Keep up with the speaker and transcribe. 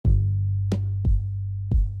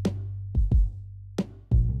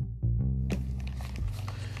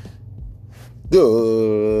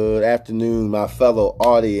Good afternoon, my fellow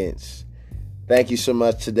audience. Thank you so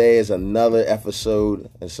much. Today is another episode.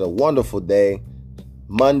 It's a wonderful day,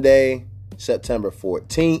 Monday, September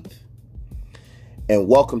 14th, and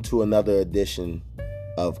welcome to another edition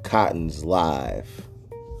of Cotton's Live.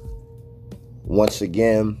 Once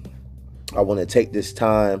again, I want to take this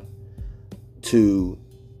time to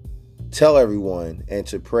tell everyone and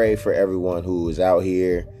to pray for everyone who is out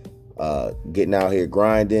here, getting out here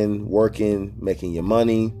grinding, working, making your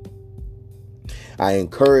money. I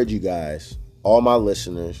encourage you guys, all my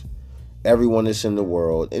listeners, everyone that's in the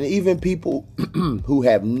world, and even people who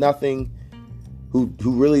have nothing, who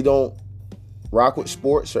really don't rock with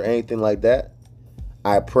sports or anything like that.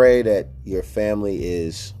 I pray that your family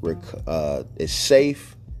is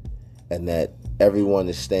safe and that everyone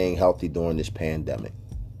is staying healthy during this pandemic.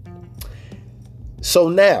 So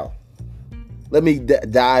now, let me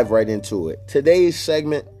dive right into it. Today's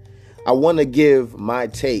segment, I want to give my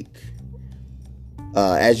take.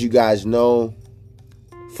 As you guys know,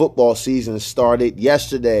 football season started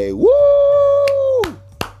yesterday. Woo!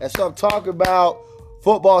 That's what I'm talking about.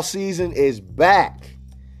 Football season is back.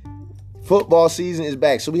 Football season is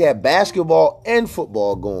back. So we have basketball and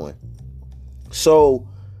football going. So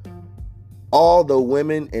all the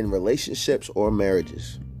women in relationships or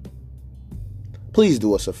marriages, please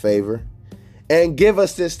do us a favor and give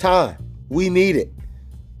us this time. We need it.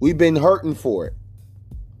 We've been hurting for it.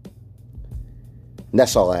 And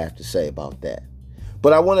that's all I have to say about that.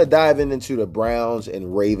 But I want to dive into the Browns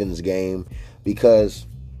and Ravens game because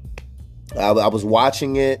I was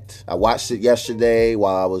watching it. I watched it yesterday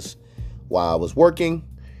while I was working,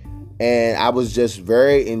 and I was just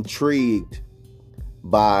very intrigued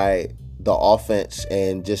by the offense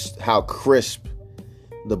and just how crisp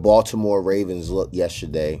the Baltimore Ravens looked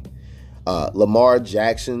yesterday. Lamar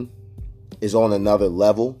Jackson is on another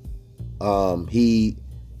level. He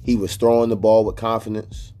was throwing the ball with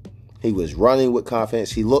confidence. He was running with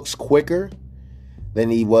confidence. He looks quicker than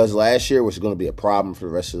he was last year, which is going to be a problem for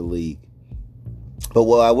the rest of the league. But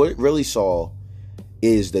what I really saw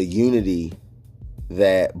is the unity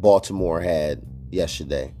that Baltimore had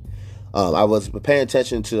yesterday. I was paying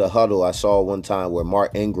attention to the huddle. I saw one time where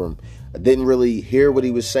Mark Ingram, I didn't really hear what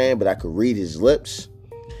he was saying, but I could read his lips.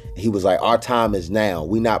 He was like, our time is now.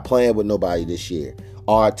 We're not playing with nobody this year.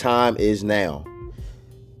 Our time is now.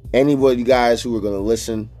 Anybody, you guys who are going to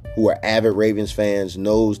listen, who are avid Ravens fans,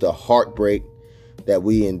 knows the heartbreak that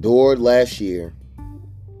we endured last year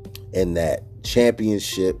in that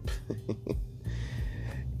championship,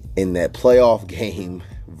 in that playoff game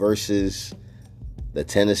versus the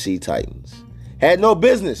Tennessee Titans. Had no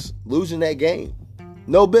business losing that game.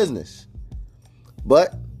 No business.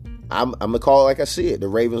 But I'm going to call it like I see it. The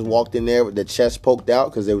Ravens walked in there with their chest poked out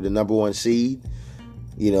because they were the number one seed.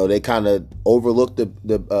 You know, they kind of overlooked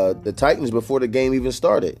the Titans before the game even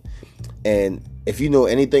started. And if you know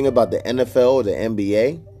anything about the NFL or the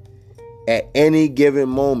NBA, at any given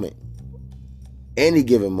moment,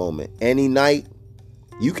 any night,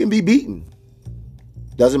 you can be beaten.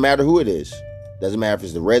 Doesn't matter who it is. Doesn't matter if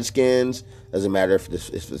it's the Redskins. Doesn't matter if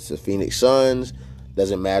it's the Phoenix Suns.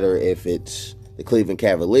 Doesn't matter if it's the Cleveland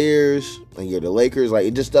Cavaliers and you're the Lakers. Like,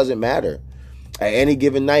 it just doesn't matter. At any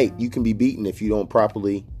given night, you can be beaten if you don't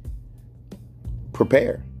properly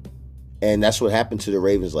prepare. And that's what happened to the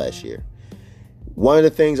Ravens last year. One of the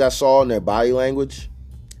things I saw in their body language,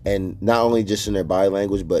 and not only just in their body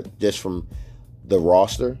language, but just from the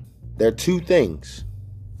roster, there are two things.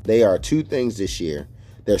 They are two things this year.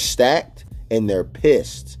 They're stacked and they're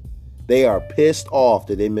pissed. They are pissed off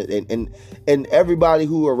that and everybody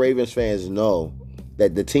who are Ravens fans know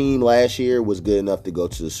that the team last year was good enough to go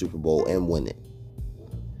to the Super Bowl and win it.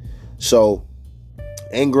 So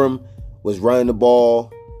Ingram was running the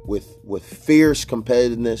ball with fierce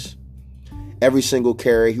competitiveness. Every single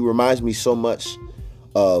carry. He reminds me so much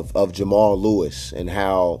of Jamal Lewis and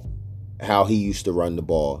how he used to run the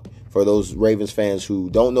ball. For those Ravens fans who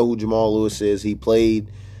don't know who Jamal Lewis is, he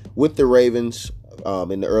played with the Ravens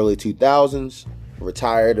in the early 2000s,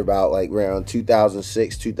 retired about like around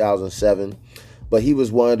 2006, 2007. But he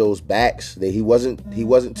was one of those backs that he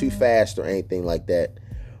wasn't too fast or anything like that.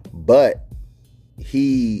 But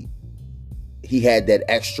he had that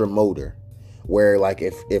extra motor where, like,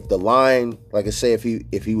 if the line, like I say, if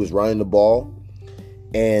he was running the ball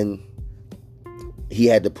and he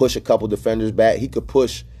had to push a couple defenders back, he could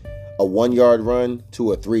push a 1-yard run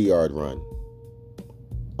to a 3-yard run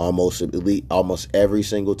almost every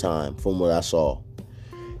single time from what I saw.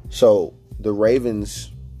 So the Ravens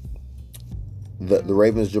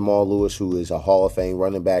Jamal Lewis, who is a Hall of Fame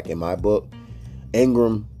running back in my book,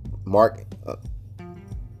 Ingram, Mark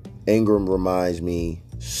Ingram reminds me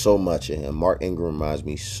so much of him. Mark Ingram reminds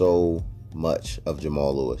me so much of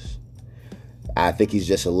Jamal Lewis. I think he's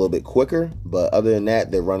just a little bit quicker, but other than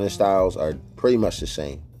that, their running styles are pretty much the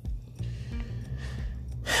same.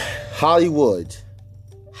 Hollywood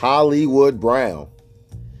Brown.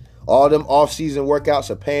 All them off-season workouts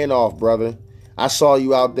are paying off, brother. I saw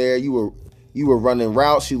you out there. You were running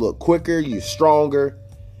routes. You look quicker. You're stronger.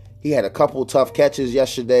 He had a couple tough catches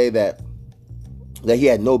yesterday that he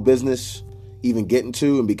had no business even getting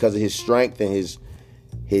to, and because of his strength and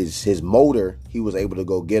his motor, he was able to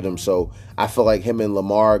go get him. So I feel like him and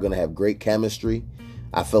Lamar are going to have great chemistry.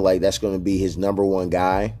 I feel like that's going to be his number one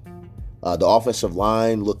guy. The offensive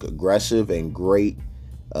line looked aggressive and great.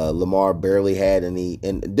 Lamar barely had any,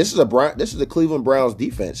 and this is the Cleveland Browns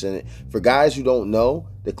defense. And for guys who don't know,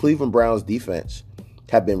 the Cleveland Browns defense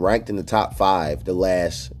have been ranked in the top 5 the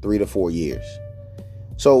last 3 to 4 years.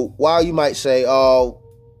 So while you might say, you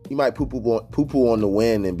might poo-poo on the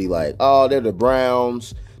win and be like, oh, they're the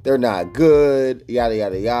Browns, they're not good, yada,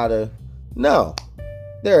 yada, yada. No,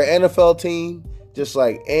 they're an NFL team just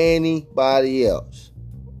like anybody else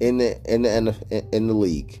in the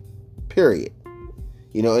league, period.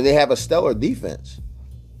 And they have a stellar defense.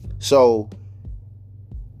 So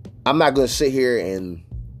I'm not going to sit here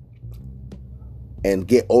and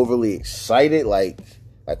get overly excited like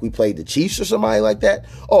we played the Chiefs or somebody like that.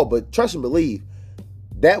 Oh, but trust and believe,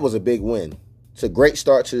 that was a big win. It's a great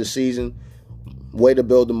start to the season. Way to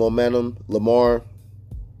build the momentum. Lamar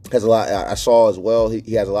has a lot. I saw as well.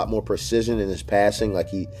 He has a lot more precision in his passing. Like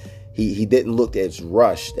he didn't look as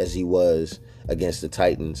rushed as he was against the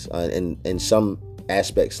Titans. In some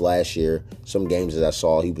aspects last year, some games that I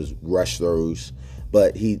saw, he was rush throws,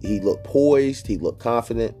 but he looked poised. He looked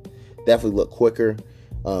confident. Definitely looked quicker.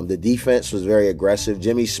 The defense was very aggressive.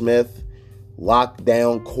 Jimmy Smith,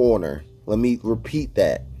 lockdown corner. Let me repeat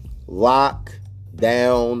that.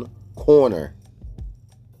 Lockdown corner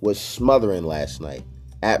was smothering last night.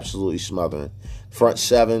 Absolutely smothering. Front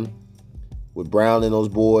 7 with Brown and those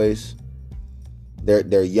boys.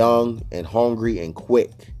 They're young and hungry and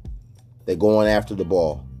quick. They're going after the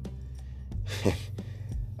ball.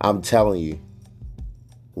 I'm telling you,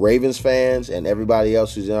 Ravens fans and everybody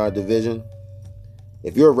else who's in our division,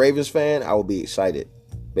 if you're a Ravens fan, I will be excited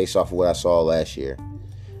based off of what I saw last year.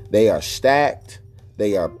 They are stacked.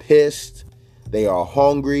 They are pissed. They are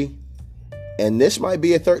hungry. And this might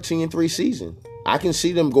be a 13-3 season. I can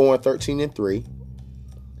see them going 13-3.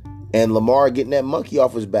 And Lamar getting that monkey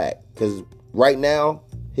off his back. Because right now,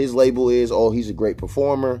 his label is, he's a great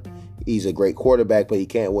performer. He's a great quarterback, but he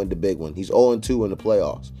can't win the big one. He's 0-2 in the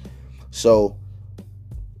playoffs. So,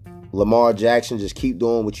 Lamar Jackson, just keep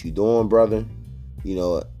doing what you're doing, brother.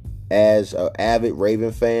 As an avid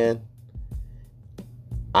Raven fan,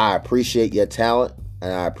 I appreciate your talent,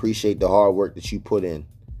 and I appreciate the hard work that you put in.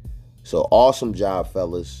 So, awesome job,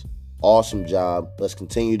 fellas. Awesome job. Let's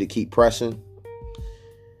continue to keep pressing.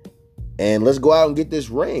 And let's go out and get this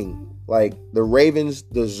ring. Like, the Ravens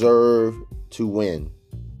deserve to win.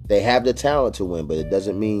 They have the talent to win, but it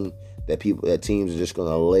doesn't mean that teams are just going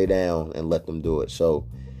to lay down and let them do it. So,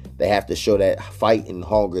 they have to show that fight and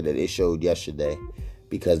hunger that they showed yesterday,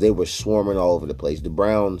 because they were swarming all over the place. The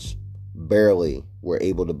Browns barely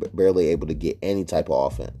able to get any type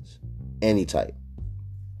of offense, any type.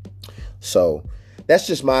 So that's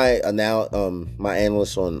just my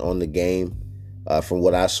analysis on the game from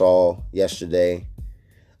what I saw yesterday.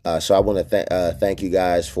 So I want to thank you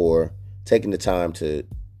guys for taking the time to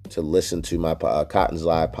listen to my Cotton's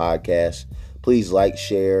Live podcast. Please like,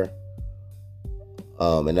 share,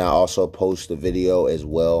 and I also post the video as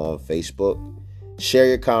well on Facebook. Share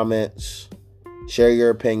your comments. Share your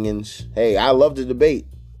opinions. Hey, I love the debate,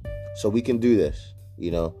 so we can do this.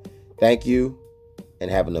 Thank you,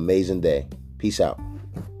 and have an amazing day. Peace out.